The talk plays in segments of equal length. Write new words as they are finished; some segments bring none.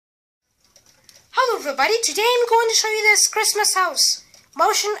everybody, today I'm going to show you this Christmas house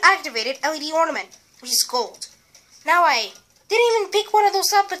motion activated LED ornament, which is gold. Now I didn't even pick one of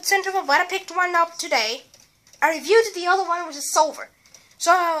those up at Central, but I picked one up today. I reviewed the other one, which is silver.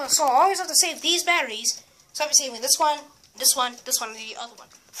 So I always have to save these batteries. So I'll be saving this one, this one, this one, and the other one.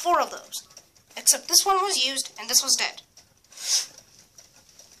 4 of those. Except this one was used and this was dead.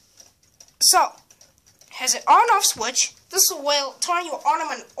 So, has an on-off switch. This will turn your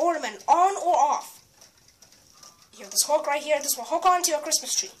ornament on or off. You have this hook right here. This will hook onto your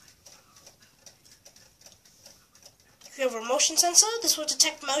Christmas tree. If you have a motion sensor, this will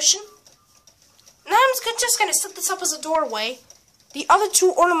detect motion. Now I'm just going to set this up as a doorway. The other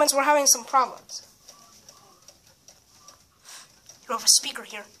 2 ornaments were having some problems. You have a speaker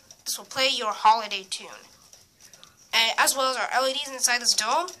here. This will play your holiday tune. And as well as our LEDs inside this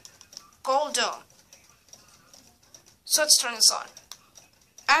dome. Gold dome. So let's turn this on.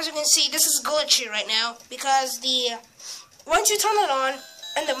 As you can see, this is glitchy right now because once you turn it on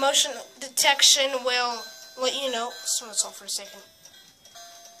and the motion detection will let you know. Let's turn this off for a second.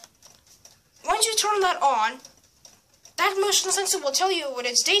 Once you turn that on, that motion sensor will tell you when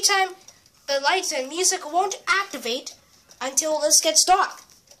it's daytime, the lights and music won't activate until this gets dark.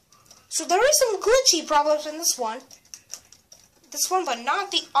 So there is some glitchy problems in this one. This one, but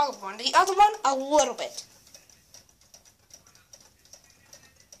not the other one. The other one, a little bit.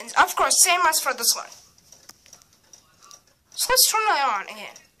 And of course, same as for this one. So let's turn it on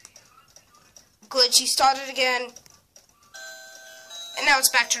again. Glitchy started again. And now it's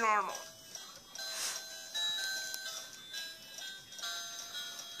back to normal.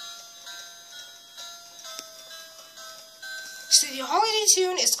 So the holiday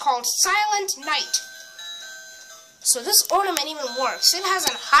tune is called Silent Night. So this ornament even works. It has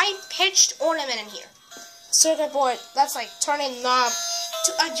a high-pitched ornament in here. Circuit board, that's like turning knob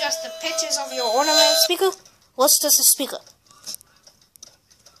to adjust the pitches of your ornament. Speaker? What's this speaker?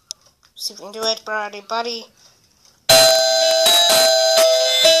 See if we can do it, buddy.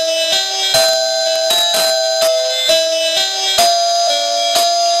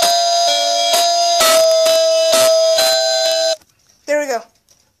 There we go.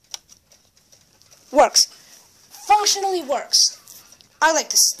 Works. Functionally works. I like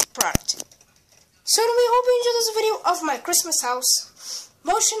this product. So anyway, hope you enjoyed this video of my Christmas house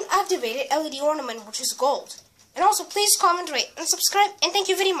motion activated LED ornament, which is gold. And also please comment, rate, and subscribe, and thank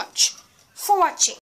you very much for watching.